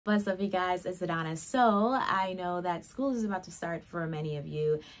What's up, you guys? It's Adonna. So I know that school is about to start for many of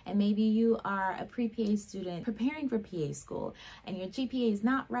you, and maybe you are a pre-PA student preparing for PA school and your GPA is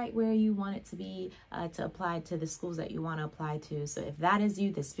not right where you want it to be to apply to the schools that you want to apply to. So if that is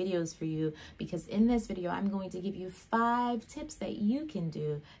you, this video is for you, because in this video I'm going to give you 5 tips that you can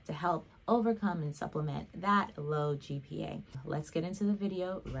do to help overcome and supplement that low GPA. Let's get into the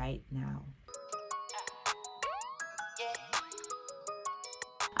video right now.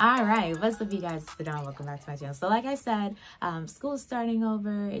 All right, what's up, you guys? It's Adonna. Welcome back to my channel. So like I said, school is starting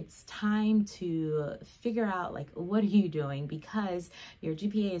over. It's time to figure out, like, what are you doing, because your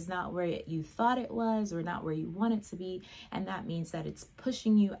GPA is not where you thought it was or not where you want it to be, and that means that it's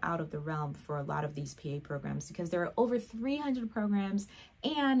pushing you out of the realm for a lot of these PA programs, because there are over 300 programs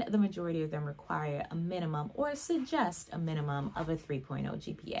and the majority of them require a minimum or suggest a minimum of a 3.0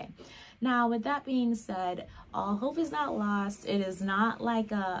 GPA. Now, with that being said, all hope is not lost. It is not like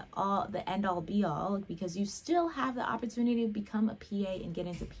the end all be all, because you still have the opportunity to become a PA and get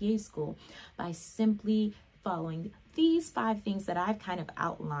into PA school by simply following these 5 things that I've kind of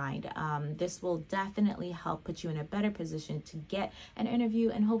outlined. This will definitely help put you in a better position to get an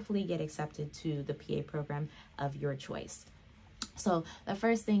interview and hopefully get accepted to the PA program of your choice. So the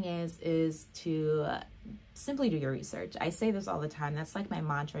first thing is to simply do your research. I say this all the time. That's like my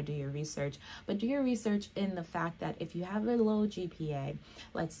mantra: do your research. But do your research in the fact that if you have a low GPA,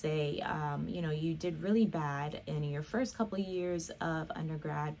 let's say you did really bad in your first couple of years of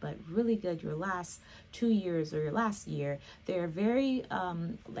undergrad, but really good your last 2 years or your last year, there are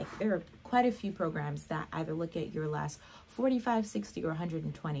there are quite a few programs that either look at your last 45, 60, or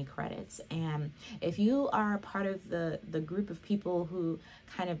 120 credits. And if you are a part of the group of people who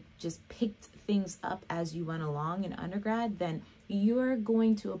kind of just picked things up as you went along in undergrad, then you're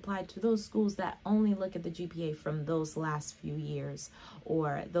going to apply to those schools that only look at the GPA from those last few years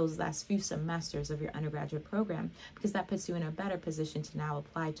or those last few semesters of your undergraduate program, because that puts you in a better position to now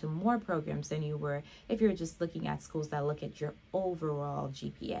apply to more programs than you were if you're just looking at schools that look at your overall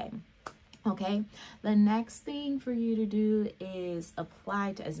GPA. Okay, the next thing for you to do is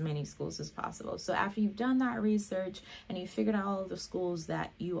apply to as many schools as possible. So after you've done that research and you figured out all of the schools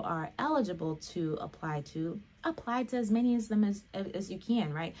that you are eligible to apply to as many of them as you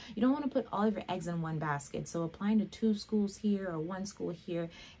can, right? You don't want to put all of your eggs in one basket. So applying to 2 schools here or 1 school here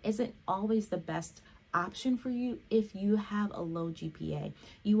isn't always the best option for you if you have a low GPA.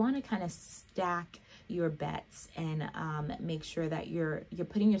 You want to kind of stack your bets and make sure that you're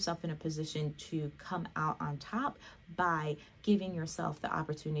putting yourself in a position to come out on top by giving yourself the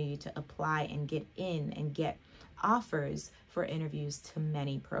opportunity to apply and get in and get offers for interviews to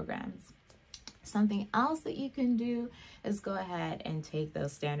many programs. Something else that you can do is go ahead and take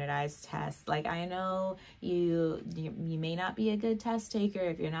those standardized tests. Like, I know you may not be a good test taker.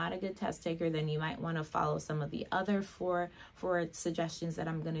 If you're not a good test taker, then you might want to follow some of the other four suggestions that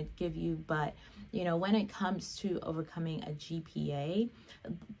I'm going to give you. But when it comes to overcoming a GPA,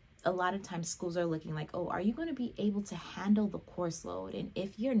 a lot of times schools are looking like, oh, are you going to be able to handle the course load? And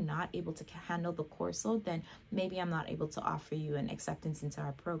if you're not able to handle the course load, then maybe I'm not able to offer you an acceptance into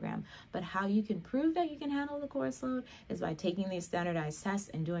our program. But how you can prove that you can handle the course load is by taking these standardized tests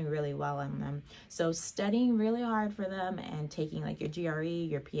and doing really well on them. So studying really hard for them and taking like your GRE,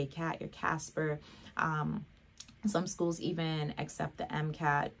 your PA-CAT, your CASPER. Some schools even accept the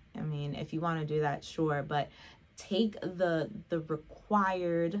MCAT. I mean, if you want to do that, sure, but take the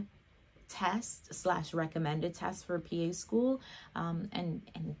required test / recommended test for PA school and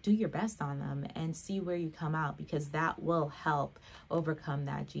do your best on them and see where you come out, because that will help overcome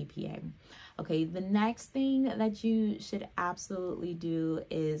that GPA. Okay, the next thing that you should absolutely do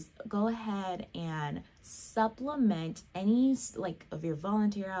is go ahead and supplement any of your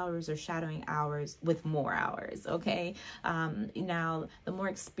volunteer hours or shadowing hours with more hours. Okay, now the more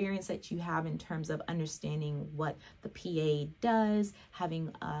experience that you have in terms of understanding what the PA does,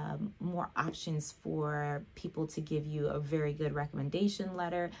 having more options for people to give you a very good recommendation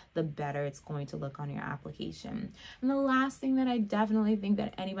letter, the better it's going to look on your application. And the last thing that I definitely think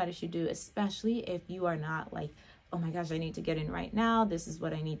that anybody should do, especially if you are not like, oh my gosh, I need to get in right now, this is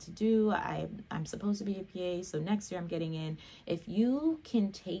what I need to do, I'm supposed to be a PA, so next year I'm getting in. If you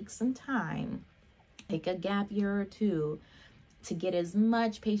can take some time, take a gap year or 2 to get as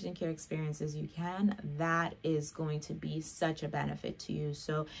much patient care experience as you can, that is going to be such a benefit to you.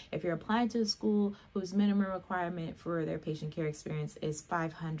 So if you're applying to a school whose minimum requirement for their patient care experience is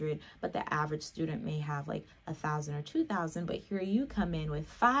 500, but the average student may have like 1,000 or 2,000, but here you come in with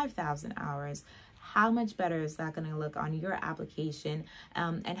 5,000 hours, how much better is that going to look on your application?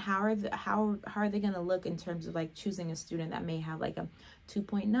 And how are they going to look in terms of like choosing a student that may have like a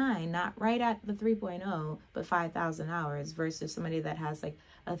 2.9, not right at the 3.0, but 5,000 hours versus somebody that has like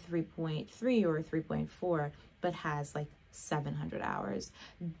a 3.3 or a 3.4, but has like 700 hours.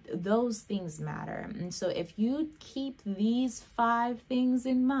 Those things matter. And so if you keep these 5 things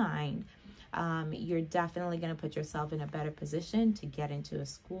in mind, you're definitely going to put yourself in a better position to get into a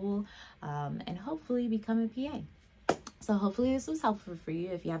school and hopefully become a PA. So hopefully this was helpful for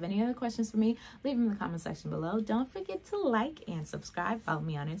you. If you have any other questions for me, leave them in the comment section below. Don't forget to like and subscribe. Follow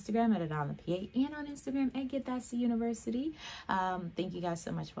me on Instagram at Adanna The PA and on Instagram at Get That C University. Thank you guys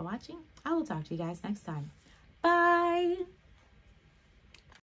so much for watching. I will talk to you guys next time. Bye.